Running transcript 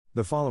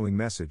The following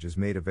message is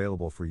made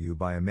available for you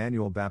by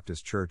Emmanuel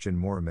Baptist Church in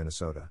Mora,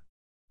 Minnesota.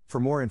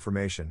 For more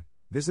information,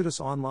 visit us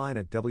online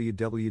at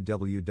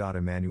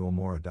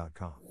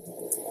www.emmanuelmora.com.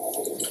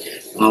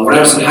 When I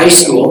was in high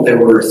school, there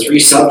were three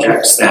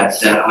subjects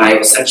that I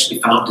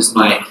essentially found as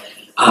my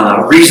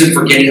reason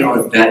for getting out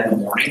of bed in the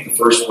morning. The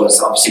first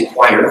was obviously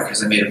choir,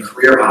 because I made a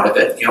career out of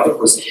it. The other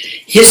was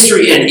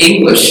history and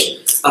English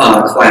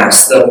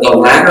class. The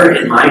latter,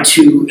 in my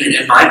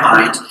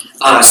mind,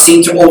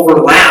 seemed to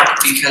overlap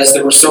because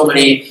there were so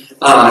many.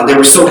 They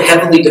were so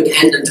heavily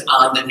dependent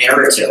on the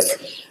narrative.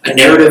 A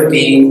narrative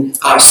being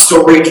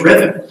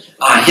story-driven.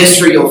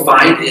 History, you'll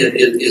find,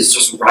 is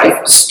just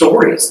rife with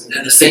stories,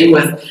 and the same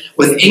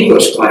with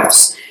English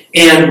class.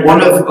 And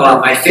one of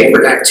my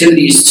favorite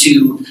activities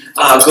to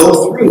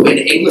go through in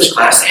English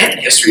class and in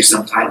history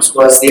sometimes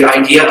was the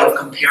idea of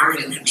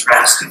comparing and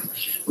contrasting,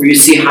 where you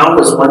see how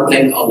was one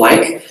thing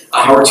alike,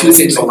 how are two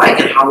things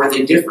alike, and how are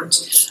they different.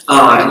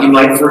 You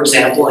might, for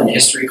example, in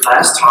history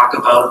class, talk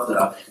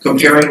about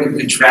comparing and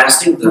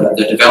contrasting the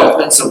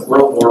developments of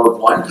World War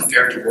I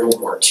compared to World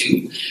War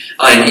II.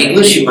 In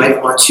English, you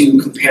might want to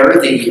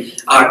compare the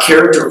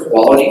character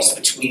qualities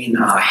between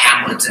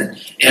Hamlet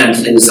and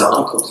his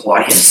uncle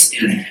Claudius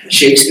in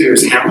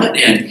Shakespeare's Hamlet,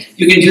 and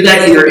you can do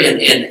that either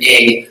in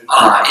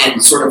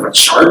sort of a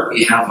chart.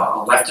 We have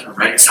a left and a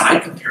right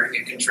side comparing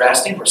and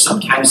contrasting, or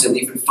sometimes you'll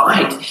even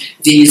find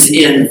these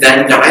in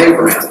Venn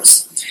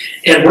diagrams.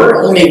 And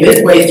we're only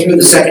midway through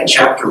the second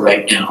chapter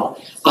right now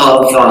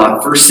of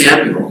 1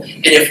 Samuel.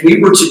 And if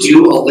we were to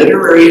do a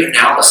literary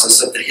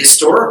analysis of the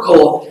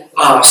historical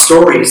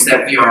stories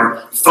that we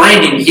are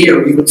finding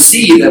here, we would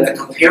see that the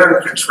compare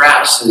and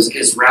contrast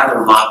is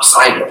rather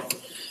lopsided.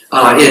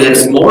 It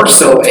is more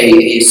so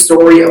a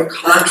story of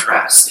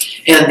contrast.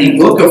 And the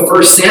book of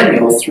 1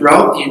 Samuel,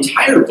 throughout the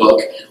entire book,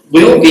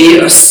 will be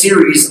a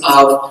series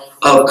of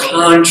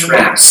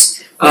contrasts.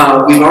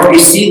 We've already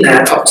seen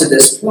that up to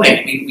this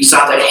point. We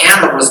saw that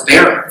Hannah was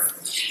barren,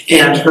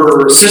 and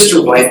her sister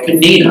wife,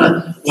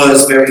 Peninnah,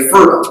 was very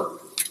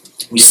fertile.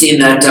 We've seen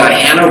that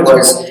Hannah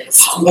was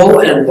humble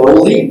and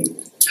lowly.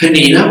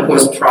 Peninnah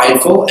was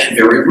prideful and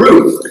very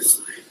rude. We've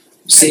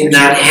seen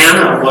that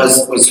Hannah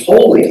was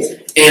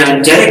holy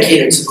and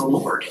dedicated to the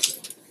Lord.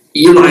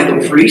 Eli the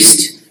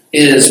priest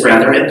is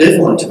rather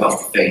ambivalent about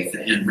the faith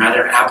and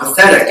rather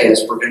apathetic,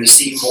 as we're going to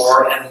see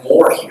more and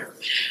more here.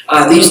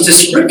 These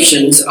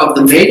descriptions of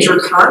the major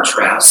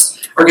contrasts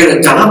are going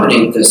to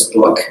dominate this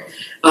book,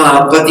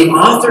 but the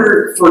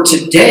author for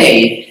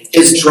today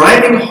is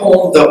driving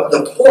home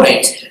the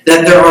point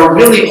that there are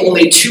really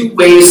only two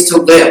ways to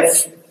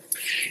live.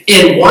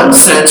 In one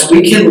sense,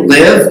 we can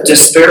live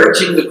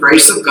disparaging the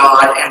grace of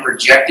God and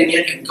rejecting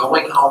it and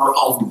going our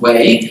own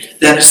way.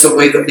 That is the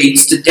way that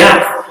leads to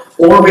death.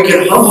 Or we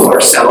can humble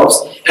ourselves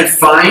and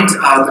find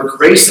the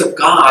grace of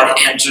God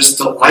and just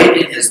delight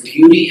in His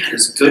beauty and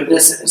His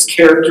goodness and His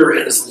character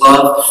and His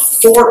love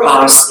for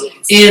us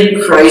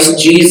in Christ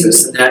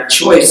Jesus. And that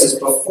choice is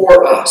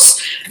before us.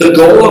 The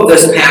goal of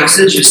this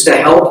passage is to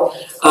help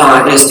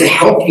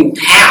you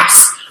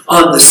pass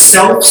on the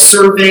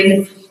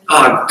self-serving,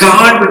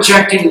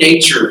 God-rejecting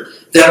nature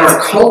that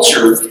our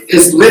culture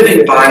is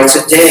living by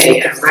today,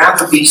 and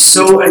rather be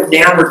so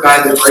enamored by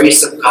the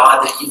grace of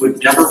God that you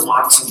would never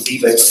want to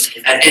leave it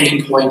at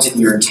any point in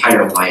your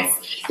entire life.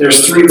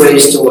 There's three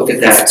ways to look at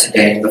that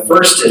today. And the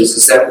first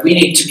is that we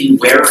need to be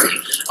wary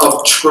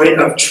of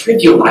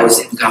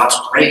trivializing God's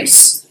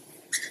grace.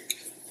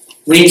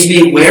 We need to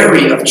be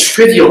wary of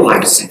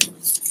trivializing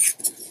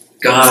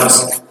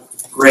God's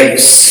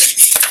grace.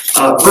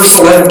 Verse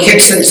 11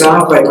 kicks things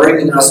off by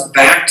bringing us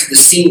back to the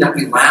scene that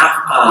we left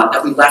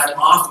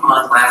off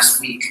on last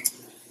week.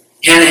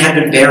 Hannah had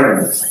been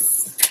barren.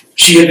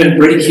 She had been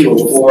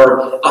ridiculed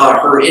for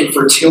her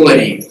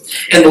infertility.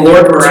 And the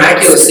Lord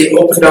miraculously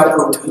opened up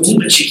her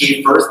womb, and she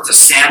gave birth to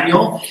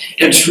Samuel.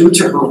 And true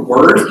to her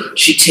word,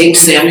 she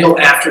takes Samuel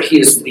after he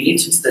is weaned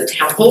to the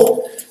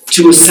temple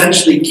to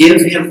essentially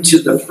give him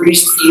to the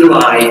priest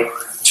Eli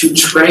to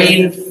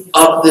train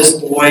up this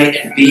boy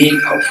in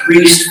being a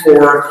priest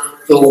for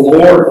the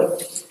Lord.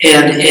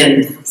 And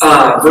in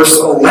verse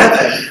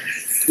 11,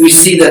 we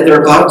see that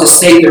they're about to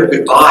say their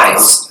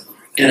goodbyes.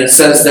 And it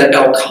says that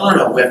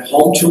Elkanah went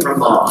home to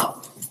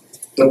Ramah,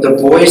 but the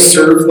boy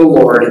served the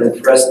Lord in the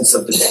presence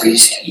of the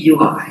priest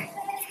Eli.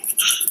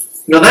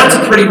 Now that's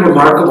a pretty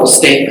remarkable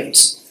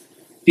statement,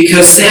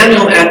 because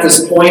Samuel at this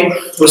point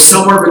was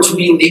somewhere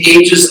between the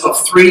ages of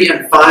 3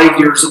 and 5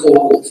 years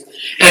old.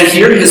 And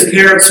here his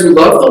parents, who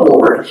love the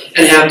Lord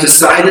and have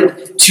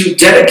decided to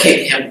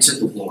dedicate him to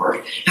the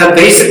Lord, have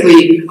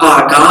basically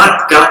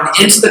gotten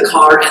into the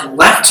car and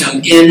left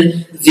him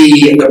in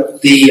the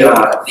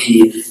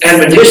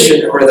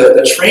admonition or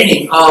the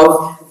training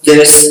of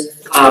this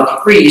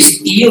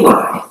priest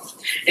Eli.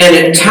 And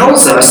it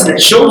tells us and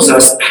it shows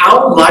us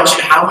how much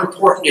and how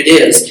important it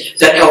is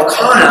that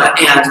Elkanah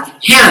and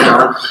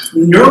Hannah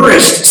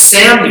nourished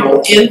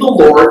Samuel in the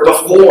Lord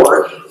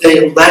before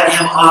they let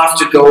him off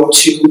to go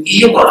to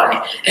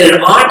Eli. And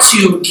it ought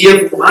to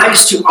give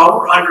rise to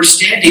our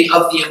understanding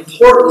of the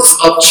importance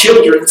of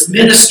children's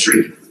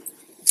ministry.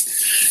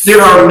 There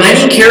are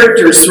many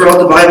characters throughout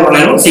the Bible, and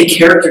I don't say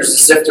characters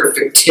as if they're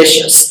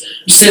fictitious.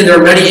 I'm saying there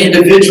are many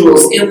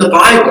individuals in the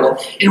Bible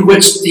in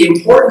which the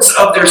importance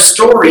of their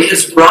story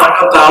is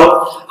brought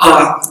about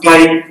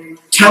by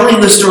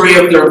telling the story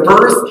of their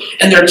birth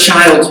and their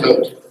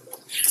childhood.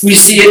 We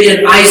see it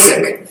in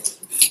Isaac.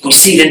 We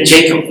see it in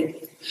Jacob.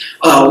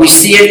 We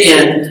see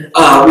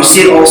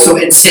it also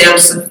in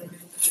Samson.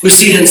 We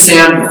see it in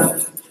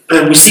Samuel.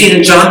 And we see it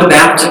in John the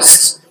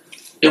Baptist.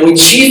 And we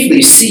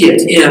chiefly see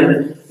it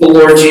in the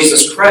Lord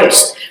Jesus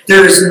Christ.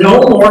 There is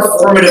no more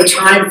formative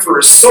time for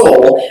a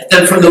soul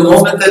than from the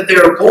moment that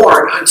they're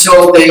born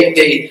until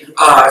they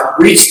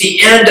reach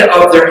the end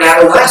of their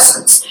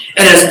adolescence.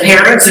 And as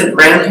parents and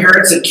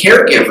grandparents and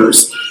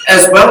caregivers,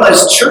 as well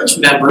as church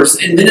members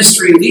and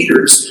ministry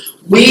leaders,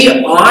 we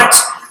ought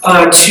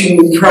to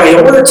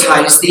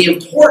prioritize the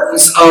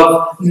importance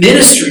of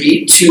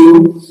ministry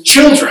to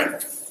children.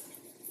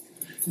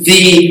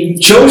 The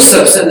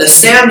Josephs and the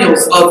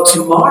Samuels of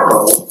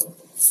tomorrow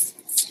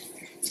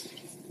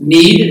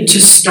need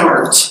to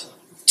start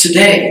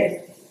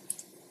today.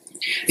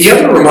 The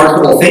other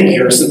remarkable thing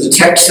here is that the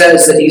text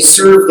says that he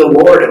served the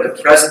Lord in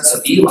the presence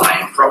of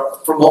Eli. And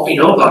from what we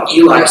know about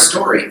Eli's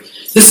story,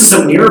 this is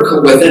a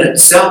miracle within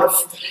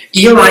itself.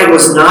 Eli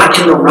was not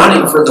in the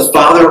running for the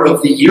Father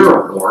of the Year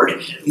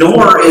award,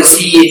 nor is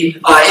he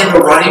in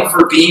the running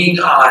for being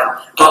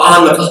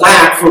on the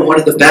plaque for one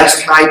of the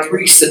best high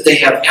priests that they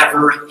have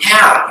ever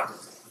had.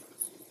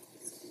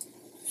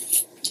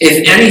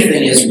 If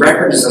anything, his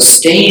record is a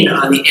stain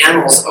on the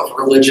annals of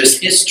religious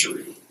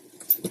history.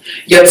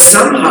 Yet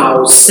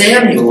somehow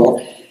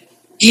Samuel,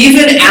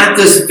 even at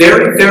this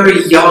very,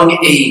 very young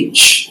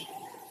age,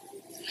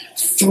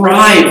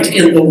 thrived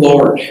in the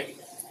Lord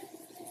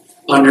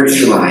under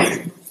Eli.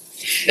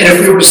 And if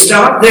we were to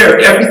stop there,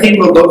 everything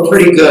would look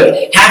pretty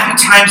good.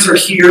 Happy times are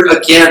here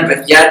again,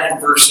 but yet in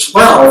verse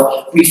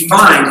 12, we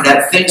find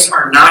that things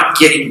are not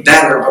getting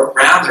better, but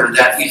rather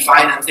that we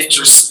find that things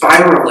are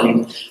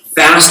spiraling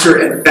faster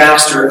and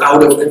faster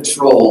out of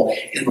control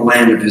in the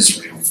land of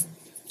Israel.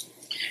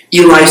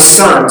 Eli's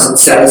sons, it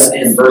says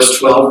in verse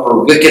 12,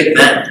 were wicked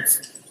men.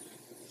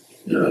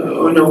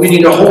 No, we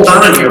need to hold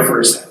on here for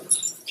a second.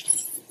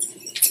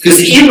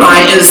 Because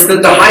Eli is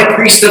the high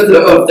priest of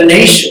the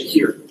nation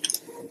here.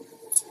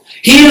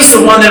 He is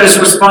the one that is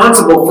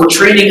responsible for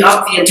training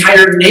up the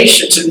entire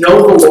nation to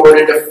know the Lord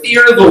and to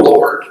fear the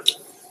Lord.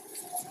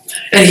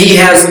 And he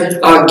has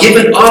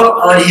given up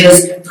on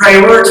his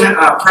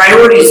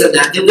priorities in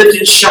that. They lived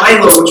in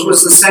Shiloh, which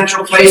was the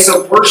central place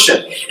of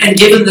worship, and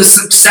given the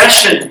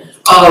succession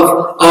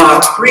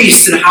of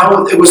priests and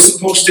how it was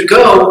supposed to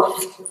go,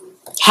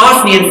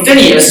 Hophni and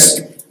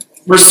Phinehas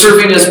were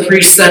serving as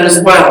priests then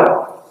as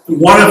well.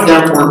 One of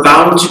them were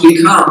bound to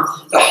become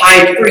the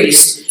high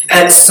priest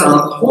at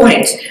some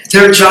point.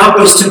 Their job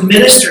was to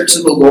minister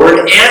to the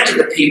Lord and to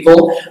the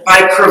people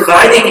by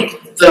providing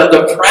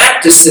the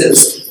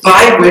practices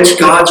by which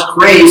God's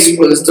grace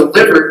was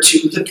delivered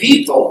to the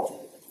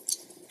people.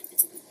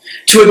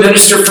 To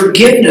administer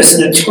forgiveness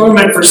and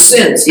atonement for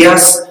sins.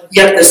 Yes,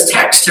 yet this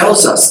text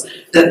tells us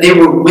that they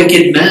were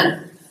wicked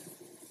men.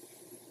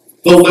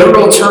 The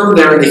literal term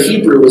there in the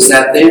Hebrew is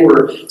that they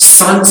were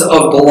sons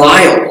of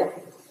Belial,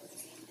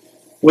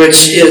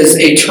 which is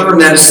a term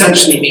that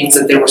essentially means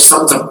that they were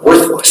sons of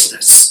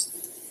worthlessness.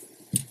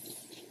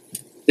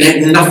 They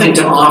had nothing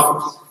to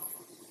offer.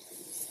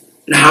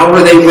 And how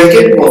were they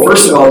wicked? Well,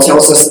 first of all, it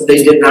tells us that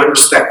they did not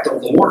respect the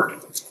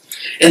Lord.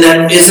 And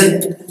that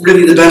isn't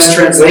really the best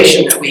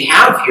translation that we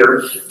have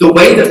here. The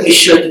way that we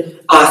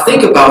should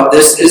think about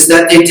this is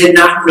that they did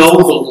not know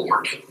the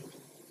Lord.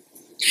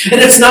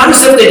 And it's not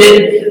as if they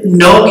didn't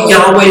know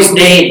Yahweh's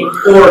name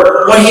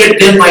or what he had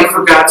been like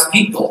for God's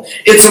people.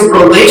 It's a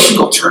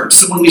relational term.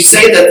 So when we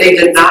say that they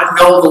did not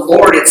know the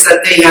Lord, it's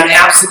that they had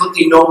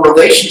absolutely no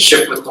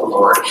relationship with the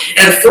Lord.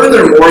 And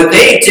furthermore,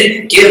 they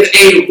didn't give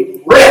a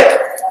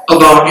rip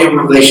about a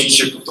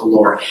relationship with the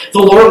Lord. The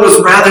Lord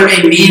was rather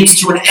a means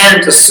to an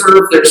end to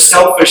serve their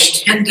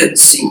selfish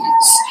tendencies.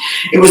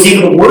 It was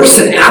even worse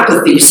than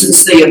apathy,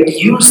 since they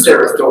abused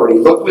their authority.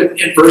 Look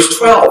in verse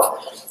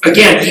 12.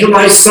 Again,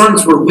 Eli's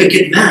sons were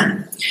wicked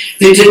men.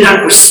 They did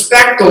not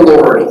respect the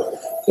Lord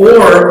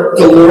or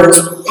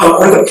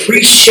the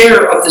priest's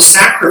share of the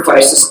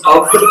sacrifices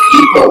of the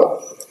people.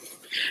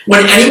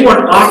 When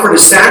anyone offered a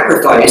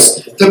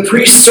sacrifice, the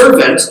priest's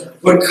servant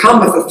would come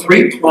with a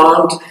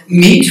 3-pronged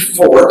meat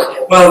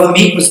fork while the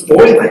meat was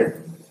boiling.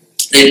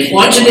 They'd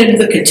plunge it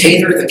into the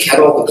container, the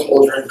kettle, the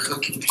cauldron,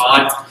 cooking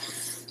pot.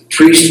 The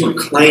priest would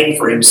claim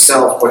for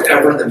himself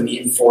whatever the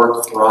meat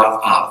fork brought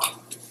up.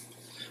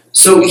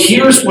 So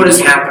here's what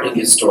is happening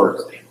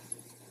historically.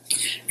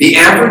 The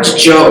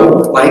average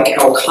Joe, like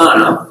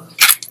Elkanah,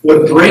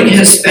 would bring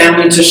his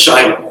family to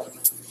Shiloh.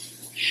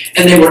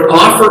 And they would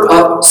offer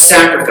up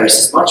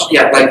sacrifices, like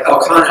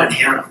Elkanah and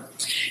Hannah.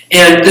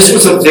 And this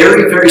was a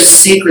very, very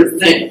sacred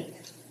thing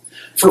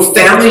for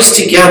families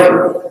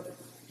together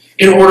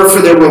in order for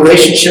their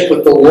relationship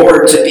with the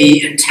Lord to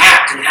be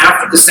intact and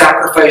after the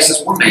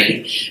sacrifices were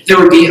made, there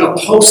would be a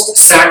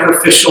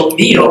post-sacrificial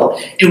meal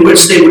in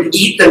which they would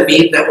eat the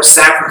meat that was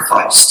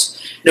sacrificed.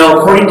 Now,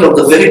 according to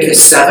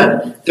Leviticus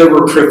 7, there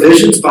were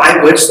provisions by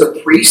which the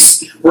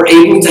priests were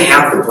able to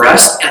have the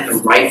breast and the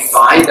right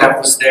thigh. That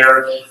was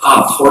their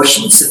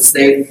portion, since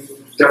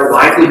their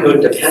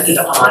livelihood depended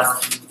on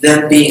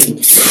them being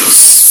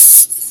priests.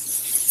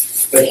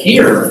 But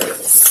here,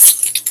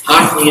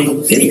 Hophni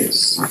and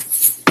Phinehas,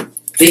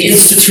 they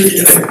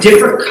instituted a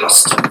different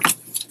custom.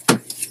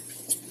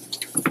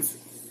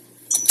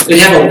 They'd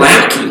have a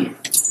lackey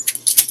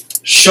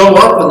show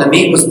up when the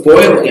meat was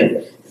boiling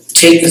and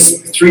take this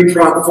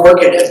 3-pronged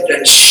fork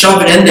and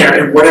shove it in there,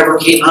 and whatever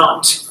came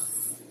out,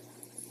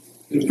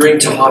 we'd bring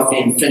to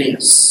Hophni and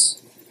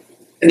Phinehas.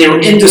 And they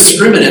were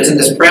indiscriminate in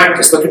this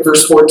practice. Look at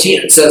verse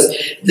 14. It says,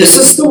 this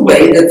is the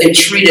way that they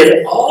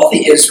treated all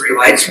the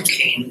Israelites who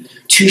came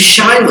to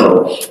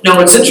Shiloh. Now,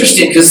 it's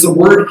interesting because the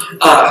word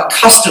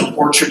custom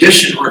or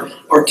tradition,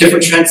 or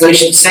different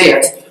translations say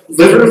it,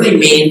 literally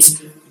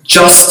means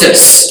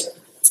justice.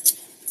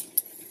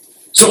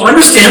 So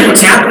understand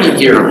what's happening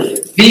here.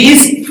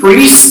 These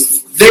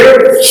priests,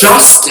 their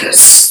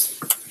justice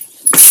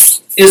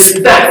is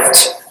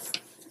theft.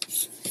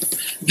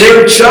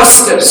 Their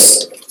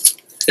justice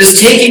is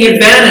taking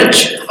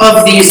advantage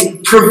of these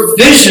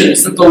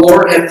provisions that the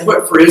Lord had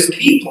put for his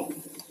people.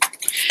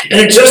 And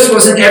it just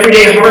wasn't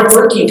everyday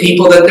hardworking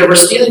people that they were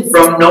stealing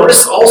from.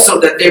 Notice also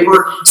that they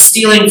were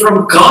stealing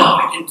from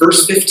God in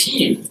verse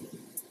 15. It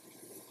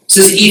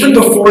says, even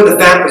before the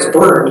fat was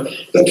burned,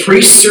 the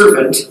priest's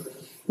servant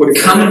would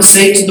come and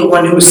say to the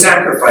one who was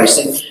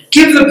sacrificing,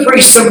 give the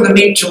priest some of the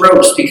meat to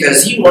roast,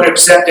 because he won't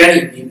accept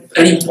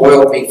any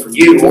boiled meat from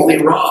you, only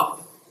raw.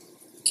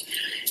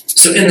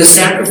 So in the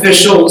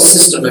sacrificial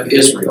system of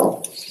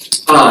Israel,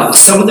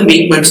 some of the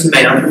meat went to the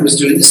man who was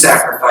doing the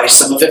sacrifice,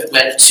 some of it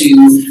went to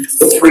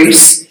the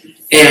priest,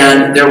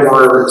 and there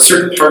were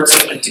certain parts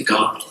that went to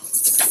God.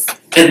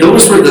 And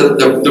those were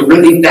the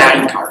really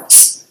fatty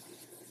parts.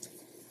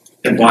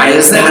 And why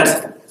is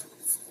that?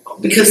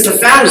 Because the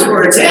fat is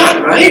where it's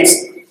at, right?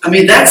 I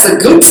mean, that's the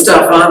good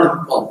stuff on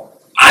the, well,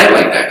 I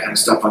like that kind of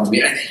stuff on the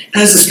meat. And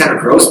this is kind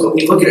of gross, but when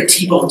you look at a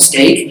T-bone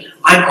steak,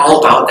 I'm all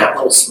about that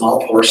little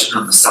small portion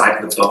on the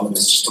side of the bone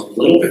that's just a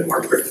little bit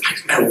more.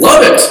 I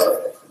love it.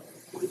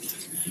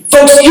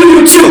 Folks, you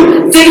do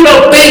too. Think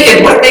about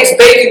bacon. What makes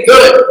bacon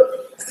good?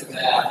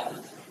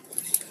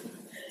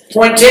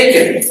 Point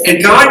taken.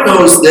 And God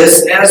knows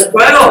this as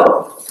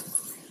well.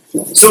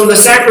 So in the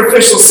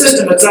sacrificial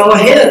system, it's all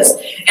his.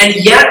 And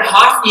yet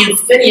Hophni and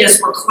Phinehas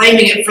were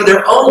claiming it for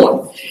their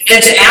own.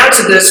 And to add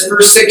to this,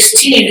 verse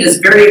 16 is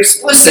very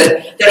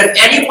explicit that if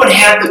anyone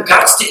had the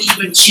guts to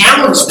even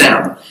challenge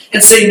them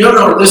and say,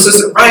 no, this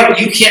isn't right,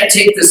 you can't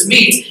take this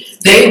meat,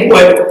 they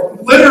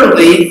would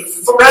literally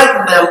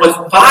threaten them with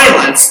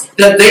violence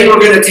that they were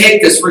going to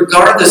take this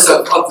regardless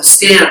of the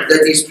stand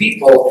that these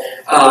people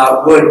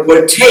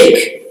would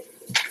take.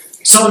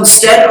 So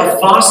instead of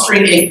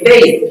fostering a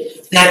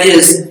faith that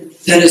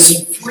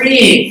is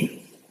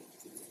freeing,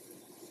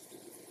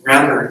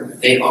 rather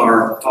they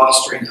are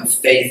fostering a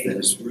faith that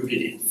is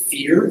rooted in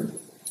fear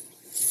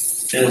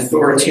and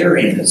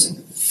authoritarianism.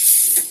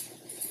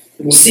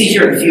 And we'll see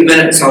here in a few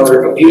minutes how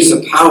their abuse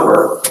of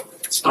power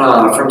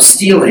from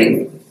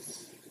stealing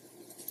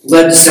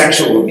led to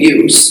sexual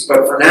abuse.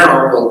 But for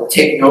now, we'll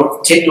take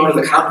note of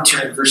the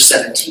commentary in verse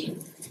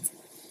 17.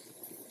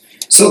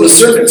 So the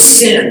servant's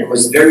sin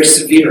was very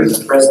severe in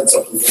the presence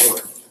of the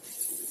Lord,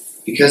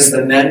 because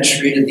the men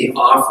treated the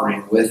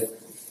offering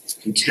with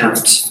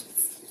contempt.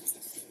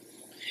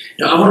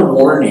 Now, I want to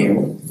warn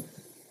you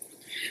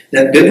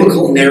that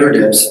biblical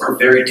narratives are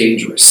very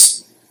dangerous.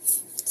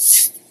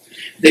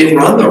 They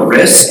run the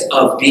risk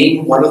of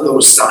being one of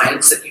those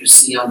signs that you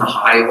see on the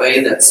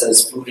highway that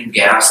says food and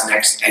gas,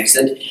 next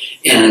exit,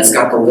 and it's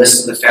got the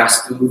list of the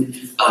fast food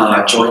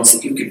joints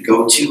that you could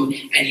go to,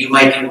 and you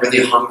might be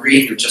really hungry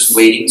and you're just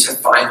waiting to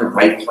find the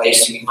right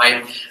place. So you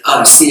might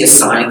see a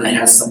sign that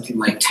has something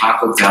like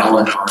Taco Bell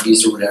and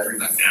Arby's or whatever. You're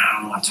like, no, I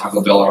don't want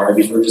Taco Bell or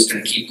Arby's. We're just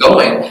going to keep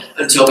going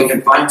until we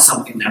can find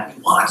something that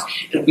we want.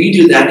 And we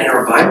do that in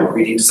our Bible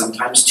readings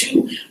sometimes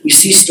too. We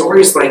see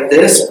stories like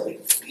this.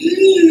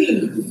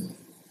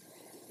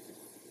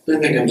 I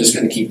think I'm just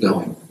going to keep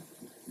going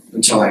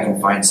until I can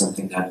find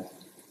something that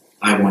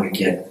I want to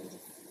get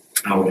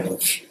out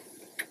of.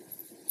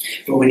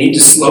 But we need to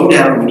slow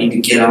down. We need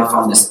to get off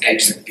on this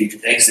exit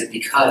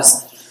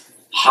because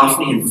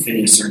Hophni and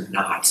Phinehas are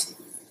not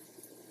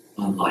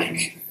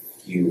unlike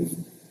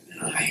you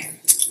and I.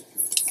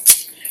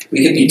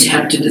 We could be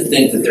tempted to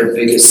think that their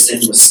biggest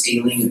sin was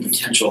stealing and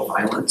potential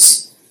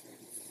violence,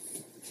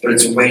 but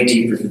it's way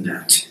deeper than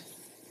that.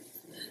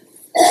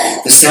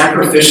 The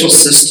sacrificial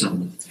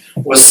system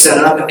was set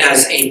up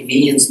as a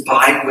means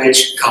by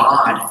which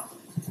God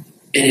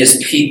and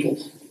his people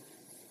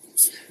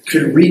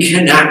could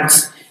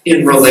reconnect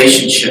in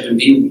relationship and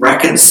be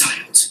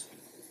reconciled.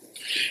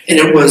 And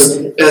it was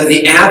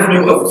the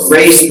avenue of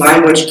grace by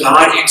which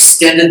God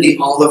extended the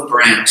olive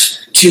branch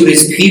to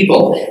his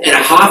people. And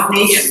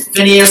Hophni and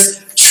Phinehas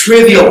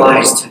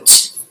trivialized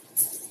it.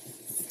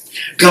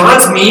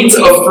 God's means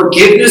of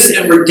forgiveness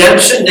and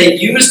redemption, they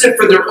used it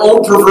for their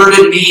own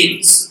perverted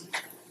means.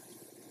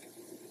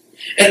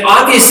 And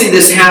obviously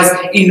this has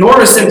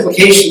enormous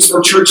implications for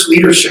church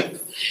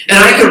leadership. And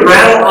I could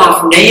rattle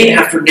off name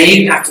after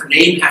name after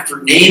name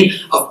after name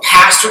of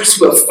pastors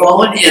who have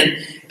fallen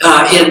in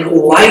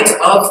light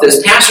of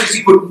this. Pastors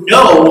you would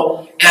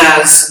know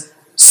as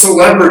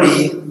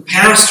celebrity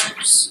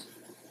pastors.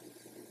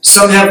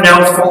 Some have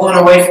now fallen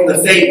away from the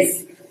faith.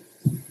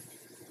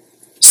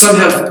 Some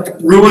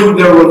have ruined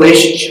their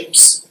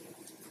relationships.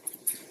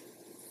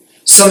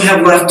 Some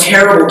have left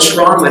terrible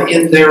trauma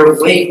in their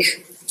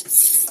wake.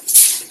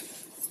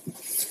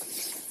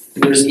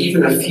 And there's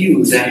even a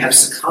few that have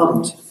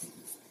succumbed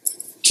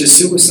to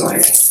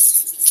suicide.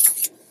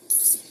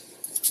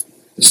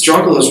 The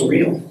struggle is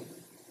real.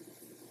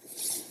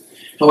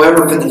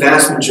 However, for the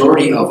vast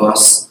majority of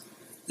us,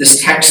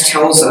 this text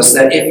tells us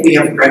that if we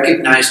have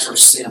recognized our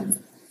sin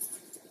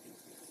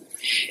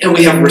and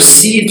we have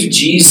received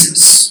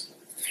Jesus,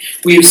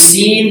 we have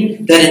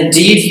seen that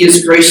indeed He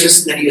is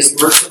gracious, that He is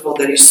merciful,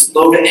 that He is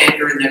slow to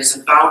anger, and that He is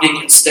abounding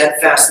in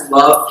steadfast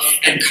love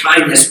and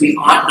kindness. We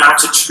ought not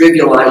to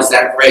trivialize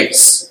that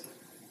grace.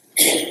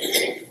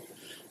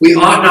 We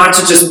ought not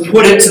to just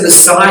put it to the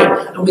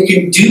side. And we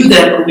can do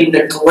that when we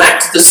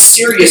neglect the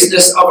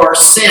seriousness of our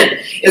sin.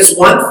 It's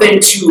one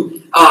thing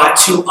to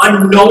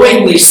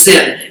unknowingly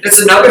sin. It's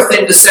another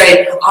thing to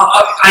say,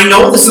 I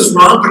know this is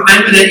wrong, but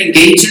I'm going to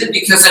engage in it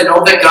because I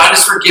know that God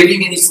is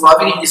forgiving and He's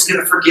loving and He's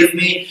going to forgive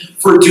me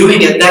for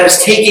doing it. That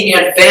is taking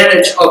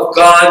advantage of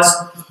God's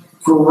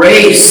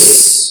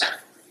grace.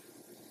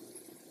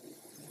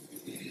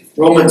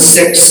 Romans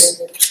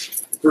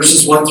 6,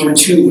 verses 1 through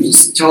 2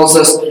 tells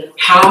us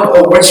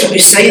what should we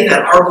say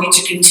then? Are we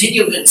to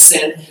continue in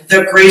sin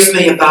that grace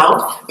may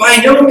abound? By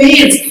no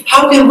means.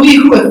 How can we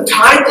who have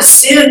died to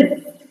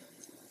sin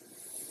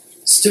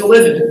still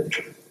live in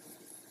it?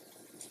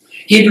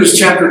 Hebrews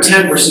chapter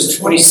 10, verses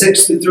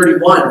 26 through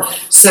 31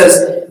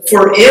 says,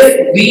 For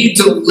if we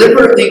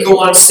deliberately go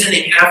on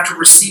sinning after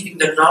receiving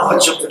the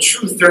knowledge of the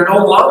truth, there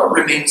no longer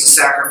remains a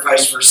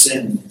sacrifice for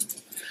sin,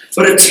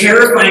 but a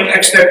terrifying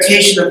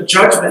expectation of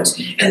judgment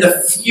and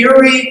the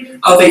fury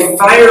of a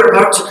fire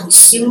about to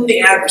consume the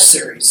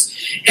adversaries.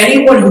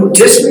 Anyone who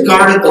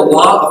disregarded the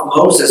law of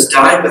Moses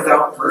died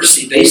without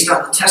mercy based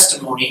on the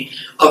testimony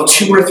of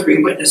 2 or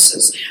 3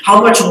 witnesses. How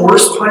much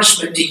worse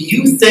punishment do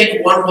you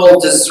think one will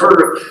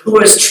deserve who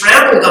has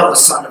trampled on the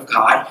Son of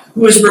God,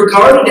 who has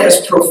regarded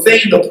as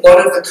profane the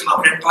blood of the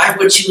covenant by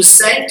which He was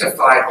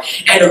sanctified,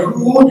 and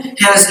who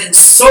has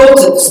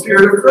insulted the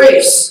Spirit of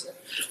grace?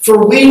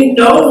 For we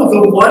know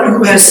the one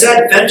who has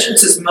said,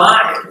 Vengeance is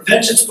mine,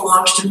 vengeance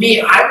belongs to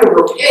me, I will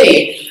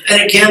repay,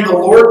 and again the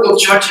Lord will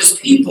judge His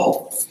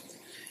people.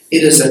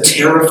 It is a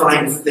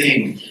terrifying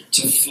thing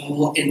to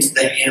fall into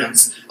the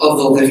hands of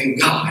the living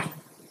God.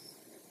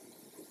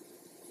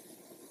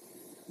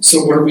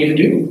 So what are we to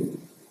do?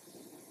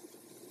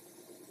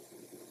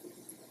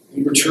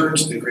 We return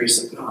to the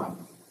grace of God.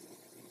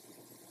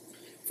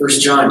 1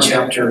 John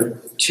chapter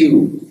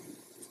 2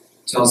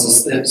 tells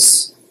us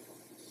this,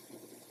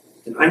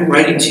 that I'm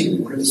writing to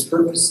you one of His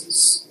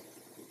purposes,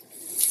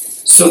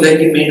 so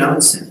that you may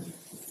not sin.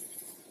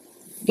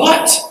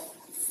 But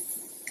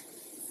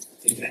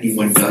if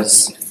anyone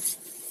does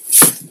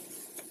sin,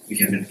 we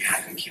have an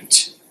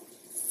advocate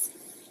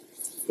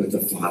with the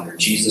Father,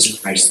 Jesus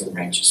Christ, the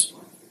righteous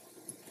one.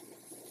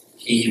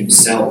 He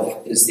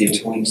Himself is the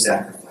atoning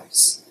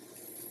sacrifice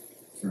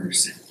for our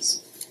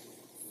sins.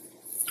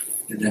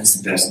 And that's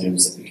the best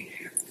news that we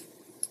can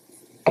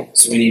have.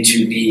 So we need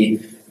to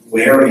be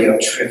wary of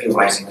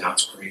trivializing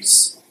God's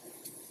grace.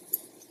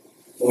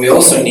 But we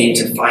also need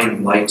to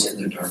find light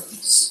in the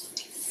darkness.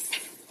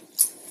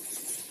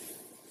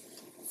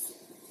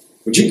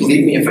 Would you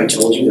believe me if I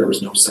told you there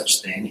was no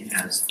such thing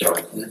as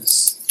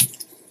darkness?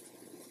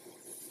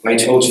 If I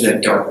told you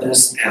that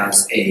darkness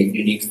as a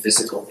unique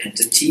physical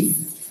entity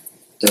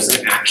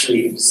doesn't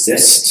actually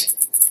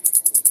exist,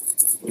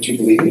 would you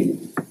believe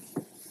me?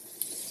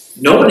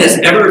 No one has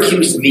ever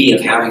accused me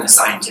of having a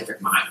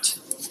scientific mind.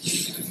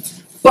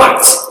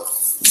 But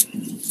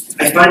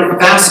I find it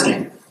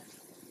fascinating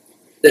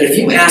that if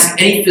you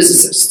ask any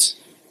physicist,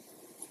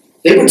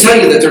 they will tell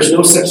you that there's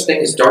no such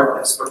thing as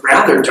darkness, but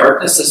rather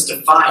darkness is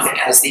defined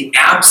as the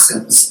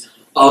absence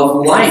of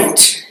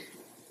light.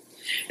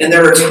 And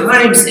there are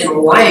times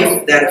in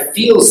life that it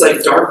feels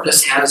like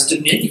darkness has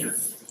dominion.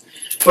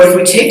 But if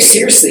we take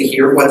seriously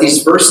here what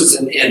these verses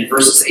in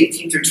verses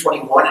 18 through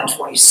 21 and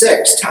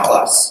 26 tell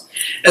us,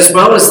 as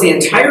well as the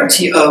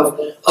entirety of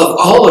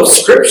all of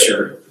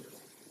Scripture,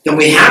 then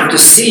we have to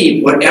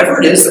see whatever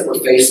it is that we're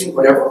facing,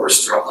 whatever we're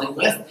struggling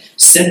with,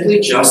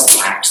 simply just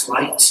lacks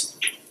light.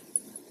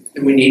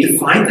 And we need to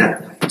find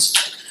that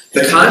light.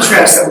 The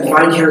contrast that we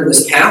find here in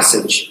this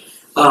passage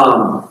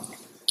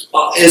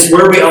is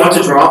where we ought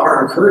to draw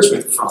our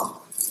encouragement from.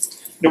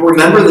 Now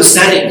remember the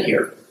setting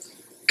here.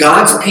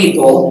 God's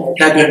people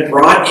had been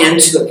brought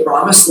into the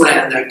promised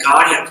land that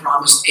God had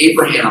promised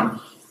Abraham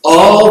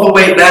all the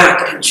way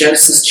back in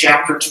Genesis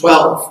chapter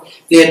 12.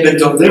 They had been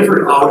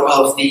delivered out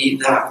of the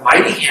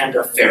mighty hand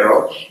of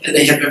Pharaoh, and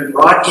they had been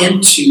brought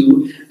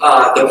into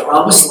the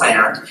promised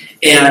land,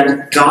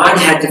 and God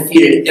had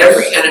defeated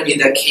every enemy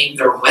that came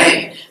their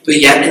way. But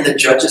yet in the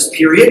Judges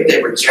period,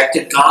 they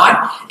rejected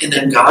God, and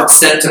then God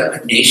sent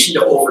a nation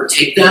to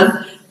overtake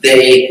them.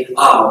 They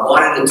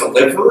wanted a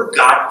deliverer.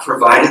 God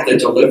provided the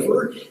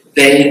deliverer.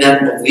 They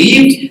then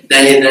believed.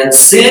 They then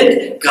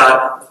sinned.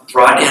 God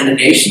brought in a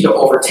nation to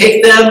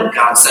overtake them.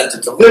 God sent a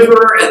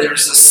deliverer. And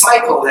there's a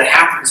cycle that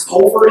happens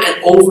over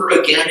and over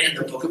again in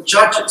the book of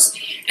Judges.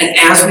 And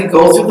as we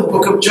go through the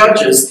book of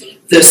Judges,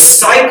 this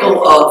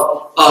cycle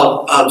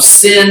of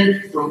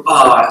sin,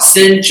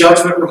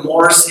 judgment,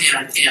 remorse,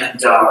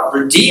 and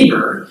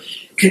redeemer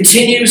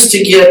continues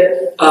to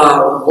get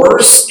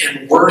worse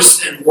and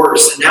worse and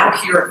worse. And now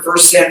here in 1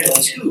 Samuel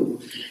 2,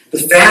 the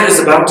fat is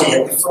about to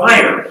hit the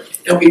fryer.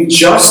 And we've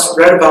just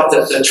read about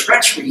the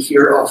treachery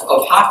here of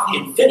Hophni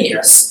and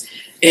Phinehas.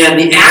 And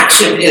the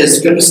action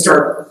is going to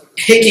start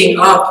picking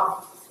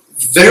up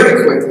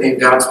very quickly, and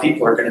God's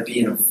people are going to be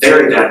in a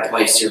very bad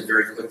place here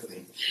very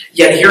quickly.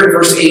 Yet here in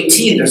verse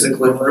 18, there's a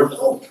glimmer of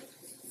hope.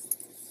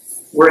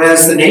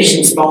 Whereas the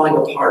nation's falling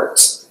apart,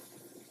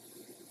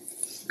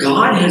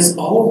 God has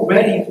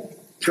already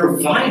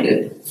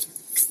provided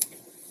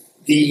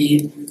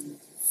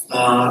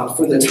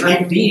for the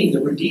time being,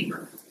 the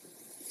Redeemer.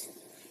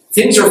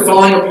 Things are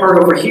falling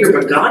apart over here,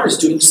 but God is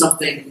doing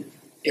something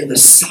in the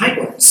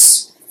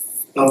silence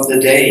of the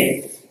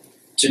day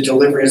to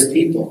deliver his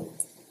people.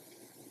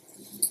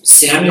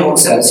 Samuel, it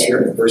says here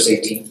in verse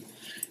 18,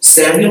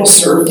 Samuel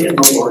served in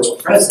the Lord's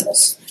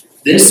presence.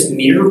 This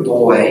mere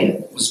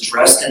boy was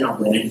dressed in a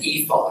linen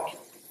ephod.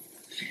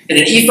 And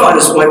an ephod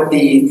is what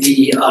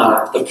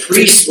the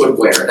priests would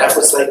wear. That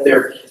was like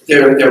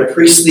their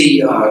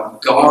priestly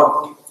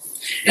garb.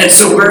 And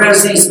so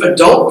whereas these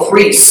adult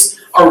priests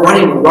are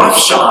running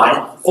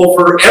roughshod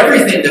over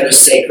everything that is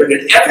sacred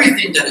and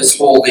everything that is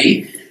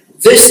holy,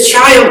 this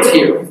child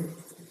here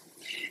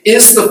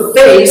is the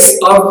face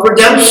of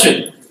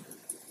redemption.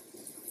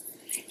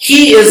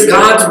 He is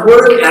God's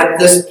work at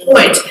this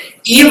point.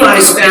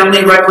 Eli's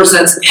family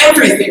represents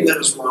everything that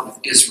is wrong with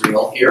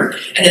Israel here.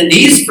 And in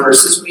these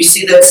verses, we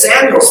see that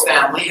Samuel's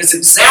family is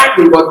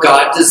exactly what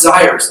God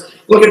desires.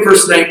 Look at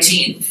verse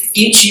 19.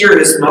 Each year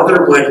his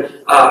mother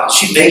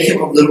she'd make him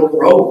a little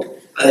robe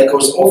that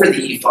goes over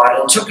the ephod,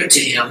 and took it to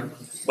him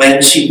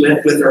when she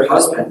went with her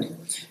husband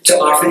to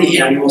offer the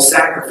annual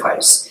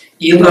sacrifice.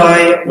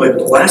 Eli would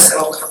bless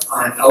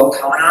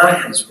Elkanah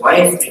and his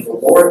wife. May the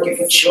Lord give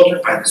you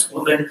children by this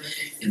woman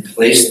in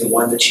place of the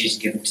one that she's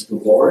given to the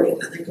Lord. And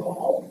then they go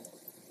home.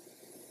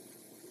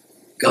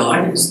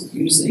 God is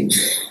using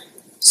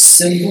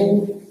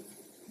simple,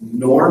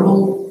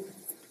 normal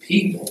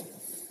people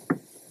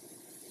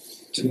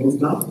to move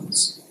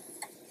mountains.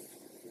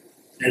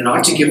 And it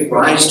ought to give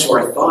rise to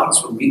our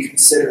thoughts when we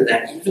consider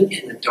that even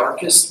in the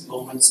darkest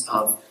moments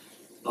of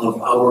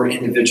our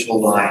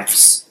individual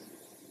lives,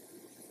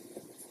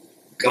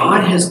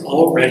 God has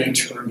already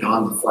turned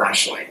on the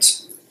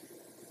flashlight.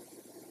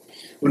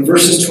 When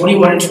verses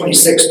 21 and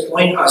 26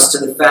 point us to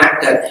the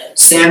fact that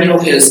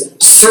Samuel is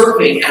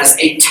serving as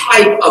a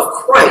type of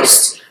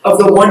Christ, of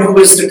the one who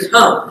is to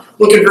come.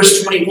 Look at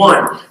verse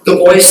 21. The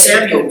boy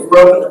Samuel grew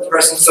up in the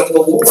presence of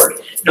the Lord.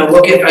 Now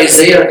look at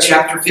Isaiah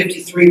chapter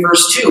 53,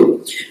 verse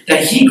 2.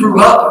 That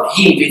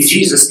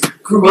Jesus,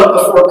 grew up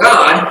before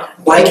God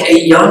like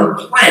a young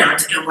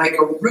plant and like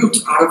a root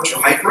out of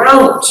dry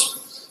ground.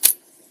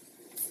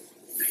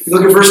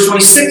 Look at verse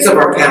 26 of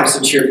our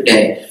passage here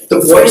today. The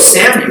boy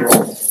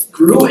Samuel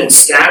grew in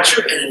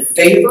stature and in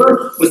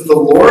favor with the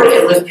Lord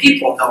and with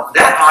people. Now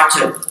that ought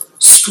to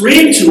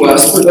scream to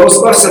us for those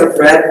of us that have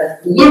read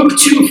Luke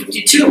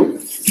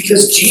 2:52,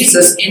 because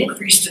Jesus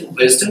increased in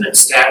wisdom and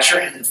stature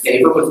and in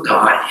favor with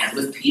God and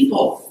with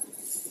people.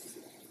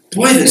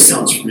 Boy, this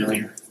sounds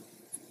familiar.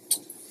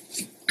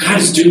 God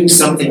is doing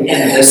something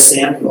in this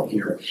Samuel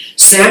here.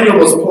 Samuel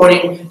was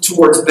pointing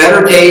towards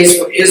better days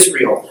for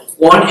Israel,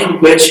 one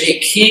in which a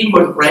king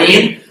would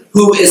reign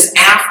who is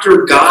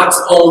after God's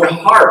own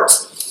heart.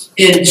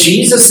 In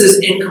Jesus'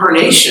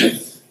 incarnation,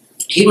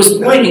 he was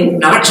pointing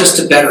not just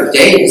to better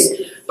days,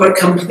 but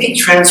complete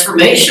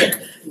transformation.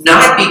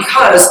 Not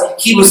because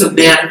he was a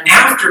man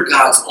after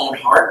God's own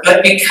heart,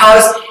 but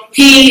because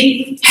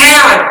he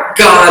had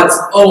God's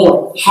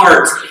own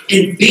heart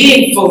in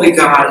being fully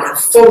God and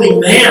fully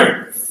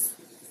man.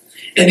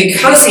 And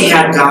because he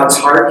had God's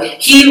heart,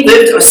 he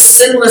lived a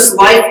sinless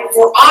life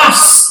for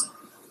us.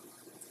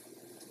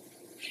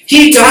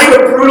 He died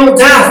a brutal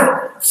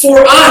death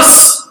for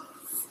us.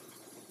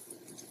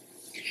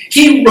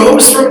 He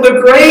rose from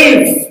the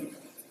grave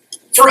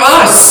for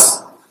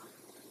us.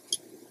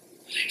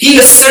 He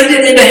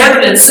ascended into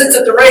heaven and sits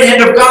at the right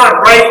hand of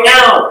God right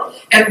now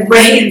and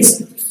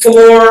reigns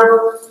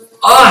for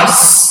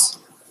us.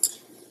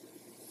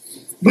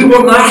 We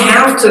will not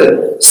have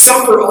to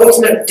suffer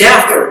ultimate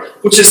death,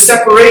 which is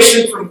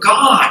separation from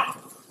God.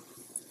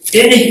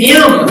 In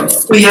Him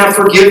we have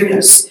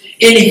forgiveness.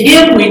 In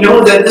Him we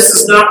know that this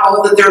is not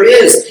all that there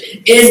is.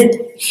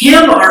 In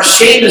him our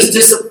shame is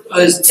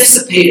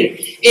dissipated.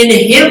 In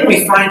him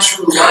we find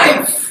true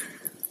life.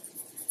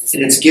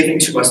 And it's given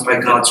to us by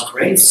God's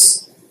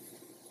grace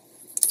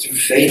through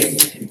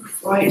faith in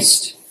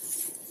Christ.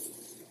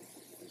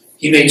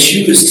 He may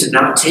choose to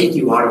not take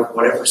you out of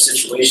whatever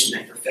situation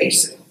that you're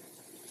facing,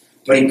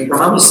 but he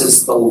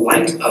promises the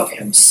light of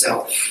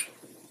himself.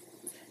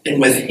 And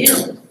with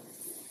him,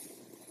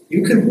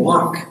 you can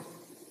walk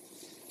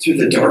through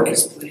the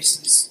darkest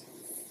places.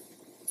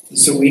 And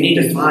so we need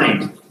to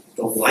find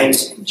the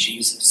light in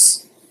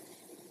Jesus.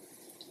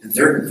 And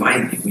third and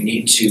finally, we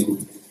need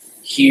to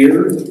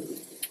hear,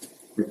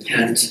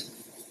 repent,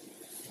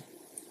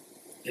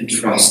 and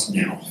trust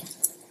now.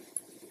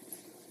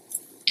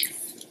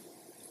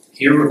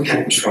 Hear, repent,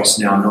 and trust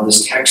now. Now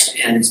this text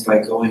ends by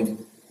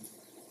going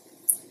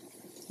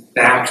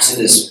back to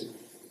this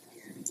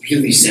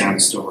really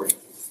sad story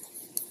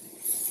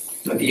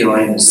of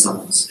Eli and his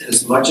sons. And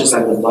as much as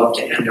I would love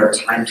to end our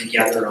time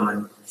together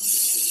on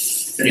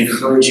an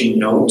encouraging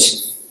note,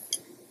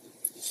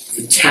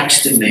 the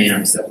text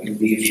demands that we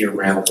leave here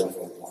rather with a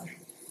warning.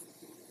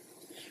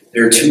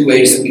 There are two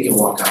ways that we can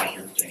walk out of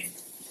here today.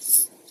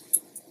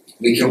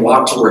 We can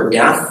walk toward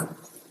death,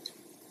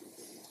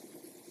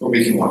 or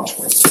we can walk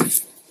toward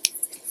life.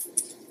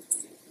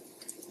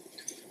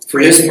 For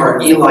his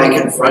part, Eli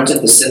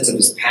confronted the sins of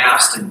his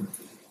past and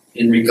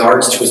in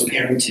regards to his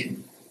parenting.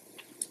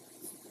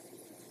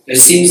 It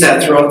seems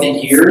that throughout the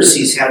years,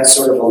 he's had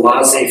sort of a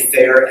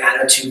laissez-faire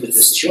attitude with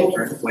his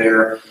children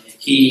where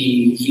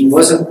he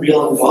wasn't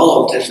real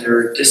involved in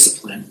their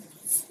discipline.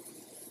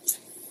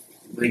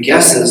 My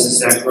guess is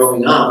that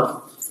growing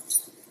up,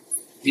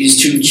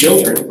 these two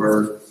children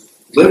were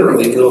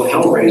literally little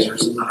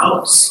hellraisers in the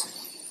house.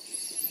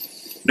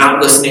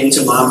 Not listening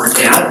to mom or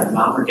dad, and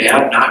mom or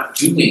dad not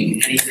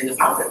doing anything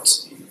about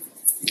it.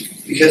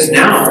 Because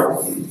now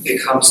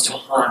it comes to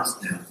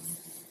haunt them.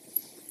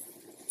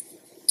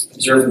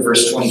 Observe in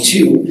verse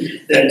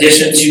 22 that in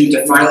addition to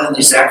defiling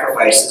these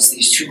sacrifices,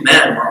 these two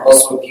men were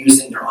also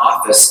abusing their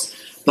office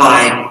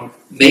by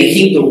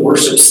making the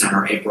worship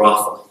center a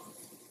brothel.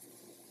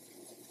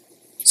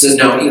 It says,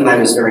 now Eli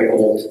was very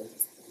old.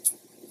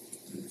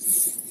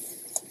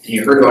 And he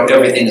heard about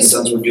everything his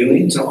sons were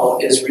doing to all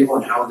Israel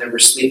and how they were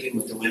sleeping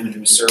with the women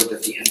who served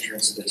at the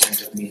entrance of the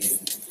tent of meeting.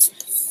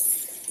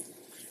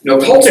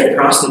 Cultic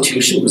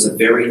prostitution was a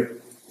very,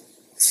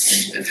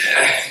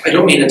 I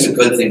don't mean it's a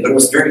good thing, but it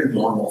was a very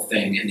normal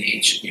thing in the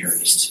ancient Near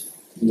East.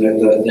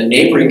 The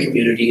neighboring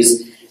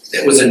communities,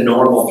 it was a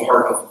normal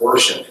part of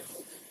worship.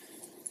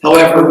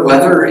 However,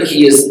 whether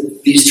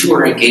these two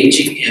are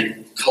engaging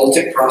in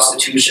cultic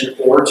prostitution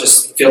or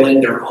just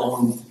filling their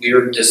own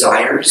weird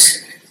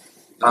desires,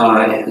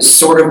 it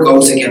sort of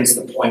goes against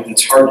the point.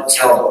 It's hard to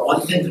tell, but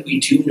one thing that we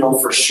do know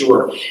for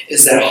sure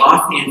is that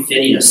Hophni and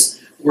Phinehas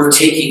were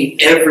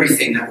taking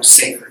everything that was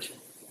sacred,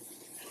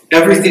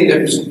 everything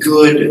that was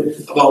good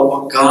about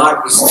what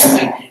God was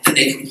doing, and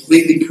they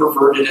completely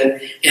perverted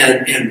it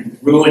and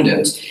ruined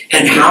it.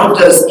 And how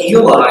does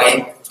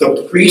Eli,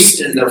 the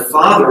priest and their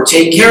father,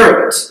 take care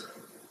of it?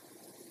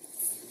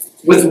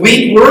 With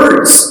weak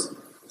words.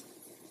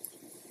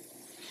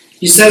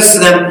 He says to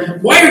them,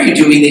 why are you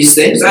doing these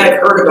things? I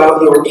have heard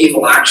about your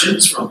evil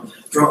actions from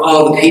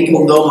all the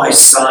people. No, my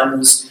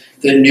sons,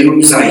 the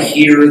news I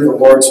hear the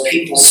Lord's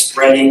people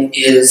spreading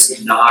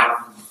is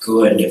not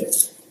good.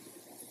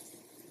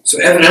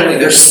 So evidently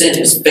their sin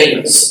is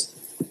famous.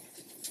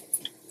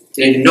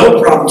 They had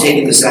no problem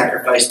taking the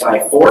sacrifice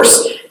by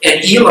force,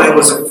 and Eli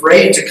was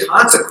afraid to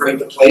consecrate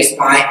the place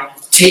by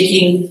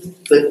taking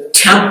the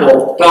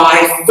temple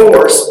by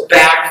force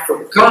back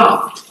from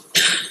God.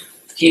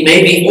 He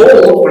may be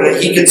old,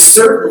 but he could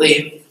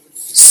certainly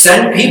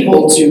send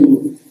people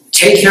to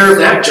take care of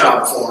that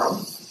job for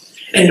him.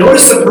 And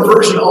notice the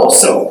perversion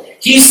also.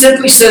 He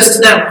simply says to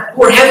them,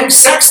 we're having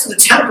sex in the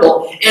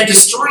temple and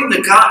destroying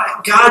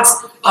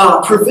God's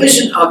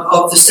provision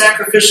of the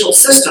sacrificial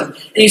system.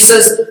 And he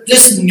says,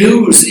 this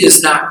news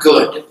is not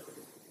good.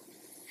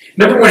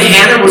 Remember when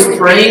Hannah was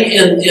praying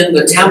in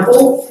the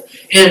temple?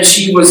 And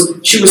she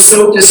was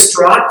so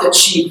distraught that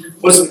she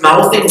was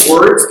mouthing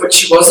words, but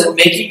she wasn't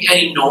making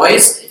any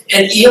noise.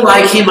 And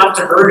Eli came up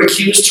to her and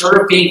accused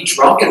her of being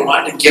drunk and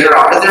wanted to get her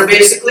out of there,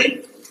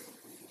 basically.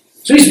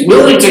 So he's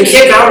willing to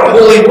kick out a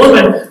holy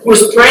woman who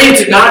was praying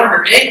to God in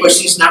her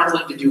anguish. He's not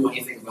willing to do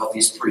anything about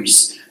these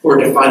priests who are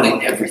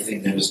defiling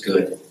everything that is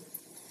good.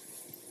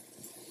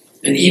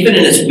 And even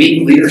in his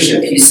weak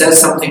leadership, he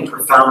says something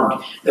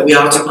profound that we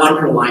ought to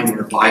underline in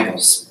our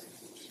Bibles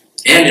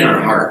and in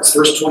our hearts.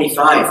 Verse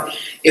 25,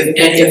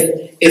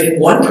 if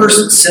one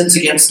person sins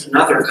against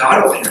another,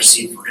 God will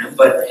intercede for him.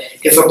 But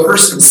if a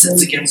person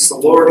sins against the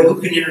Lord, who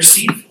can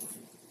intercede for him?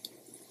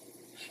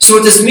 So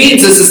what this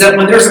means is that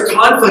when there's a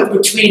conflict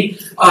between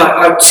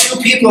two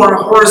people on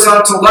a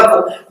horizontal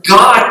level,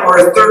 God or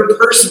a third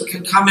person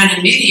can come in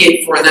and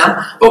mediate for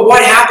them. But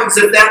what happens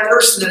if that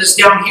person that is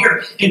down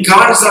here and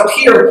God is up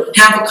here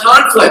have a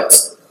conflict?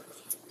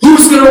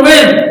 Who's going to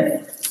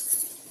win?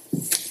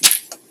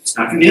 It's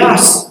not going to be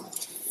us.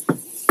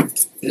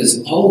 It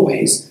is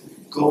always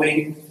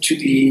going to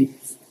be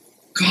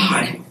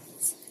God.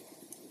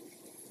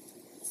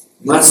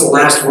 And that's the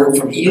last word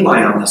from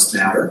Eli on this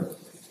matter.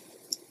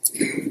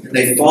 And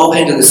they fall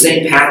into the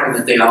same pattern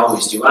that they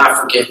always do.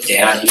 Forget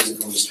Dad, he doesn't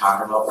know what he's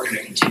talking about. We're going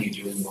to continue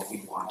doing what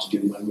we want to do,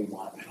 when we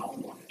want, and how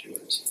we want to do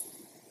it.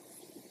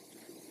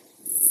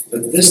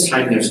 But this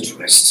time there's a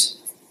twist.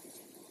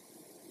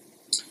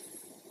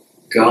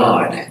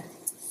 God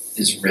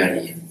is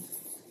ready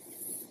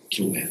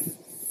to win.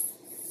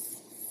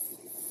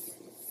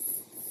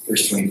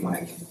 Verse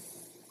 25.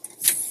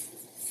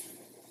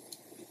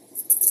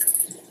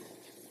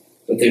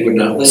 But they would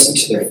not listen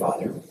to their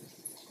father,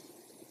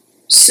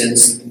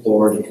 since the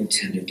Lord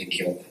intended to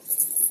kill them.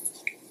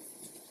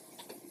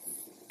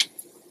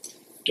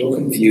 Don't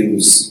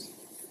confuse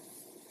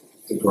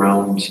the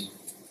ground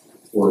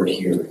word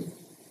here.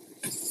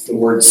 The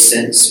word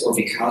since or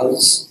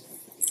because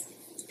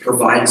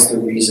provides the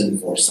reason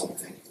for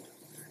something.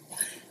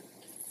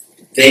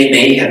 They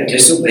may have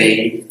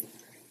disobeyed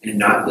and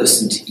not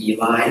listened to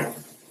Eli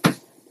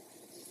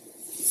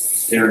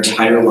their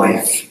entire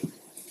life,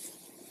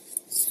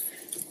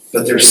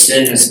 but their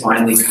sin has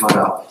finally caught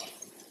up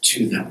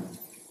to them.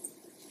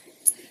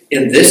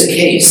 In this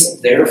case,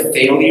 their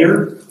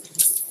failure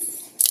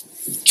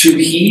to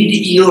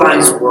heed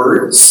Eli's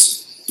words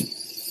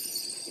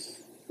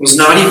was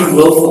not even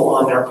willful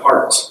on their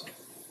part.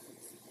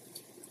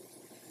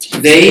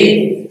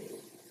 They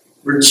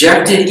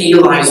rejected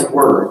Eli's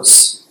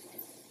words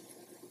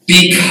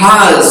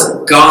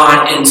because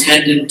God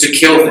intended to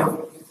kill them.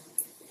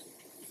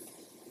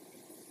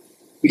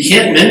 We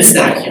can't mince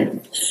that here.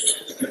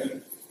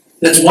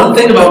 That's one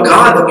thing about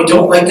God that we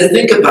don't like to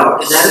think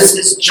about, and that is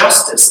His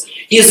justice.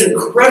 He is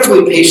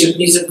incredibly patient,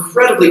 and He's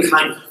incredibly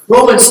kind.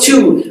 Romans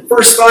 2,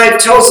 verse 5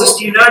 tells us,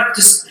 do you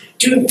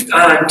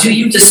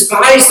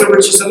despise the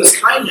riches of His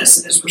kindness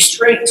and His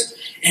restraint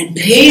and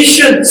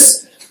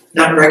patience,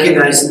 not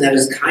recognizing that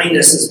His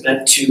kindness is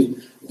meant to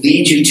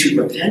lead you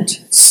to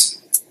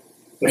repentance?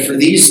 But for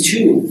these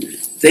two,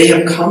 they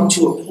have come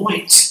to a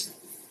point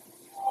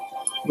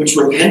in which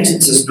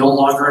repentance is no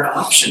longer an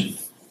option.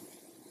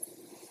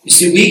 You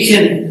see, we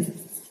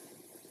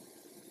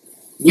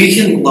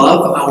can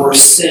love our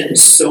sin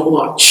so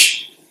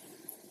much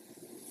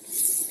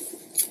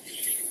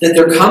that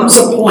there comes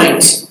a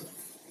point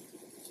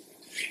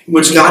in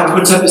which God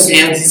puts up His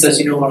hands and says,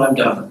 you know what, I'm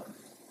done.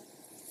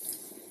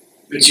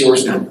 It's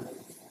yours now.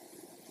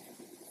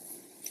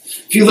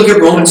 If you look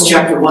at Romans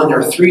chapter 1, there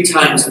are 3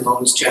 times in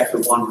Romans chapter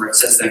 1 where it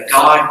says that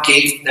God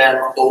gave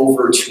them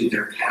over to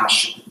their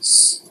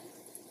passions.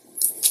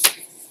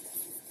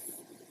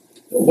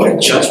 What a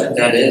judgment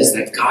that is,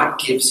 that God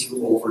gives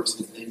you over to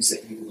the things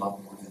that you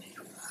love more than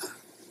Him.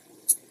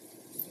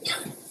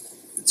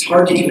 It's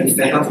hard to even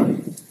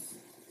fathom.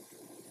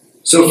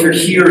 So if you're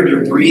here and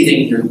you're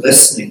breathing and you're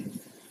listening,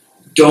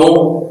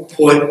 don't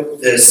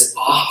put this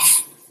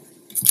off.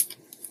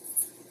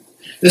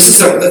 This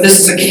is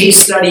a case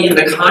study in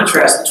the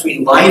contrast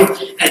between life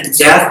and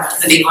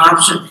death, and the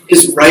option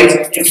is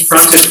right in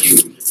front of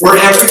you.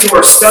 Wherever you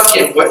are stuck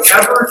in,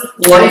 whatever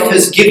life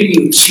has given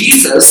you,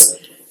 Jesus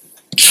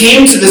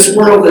came to this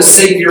world as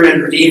Savior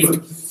and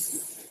Redeemer.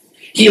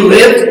 He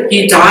lived,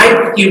 He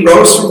died, He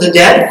rose from the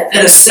dead,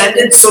 and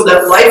ascended so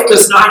that life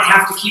does not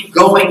have to keep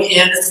going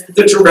in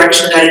the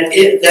direction that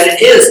it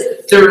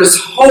is. There is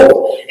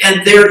hope,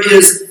 and there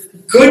is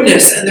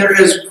goodness, and there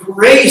is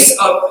grace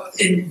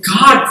in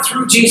God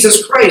through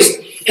Jesus Christ,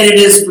 and it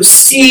is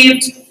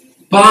received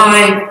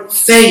by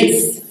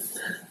faith.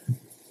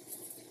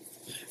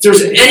 If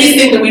there's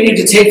anything that we need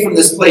to take from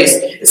this place,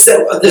 it's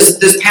that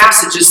this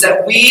passage is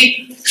that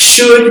we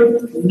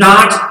should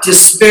not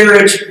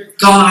disparage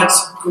God's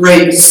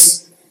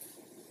grace.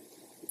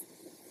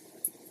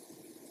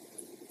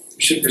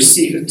 We should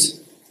receive it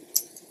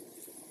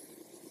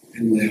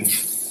and live.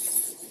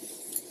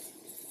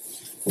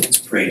 Let's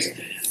pray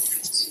today.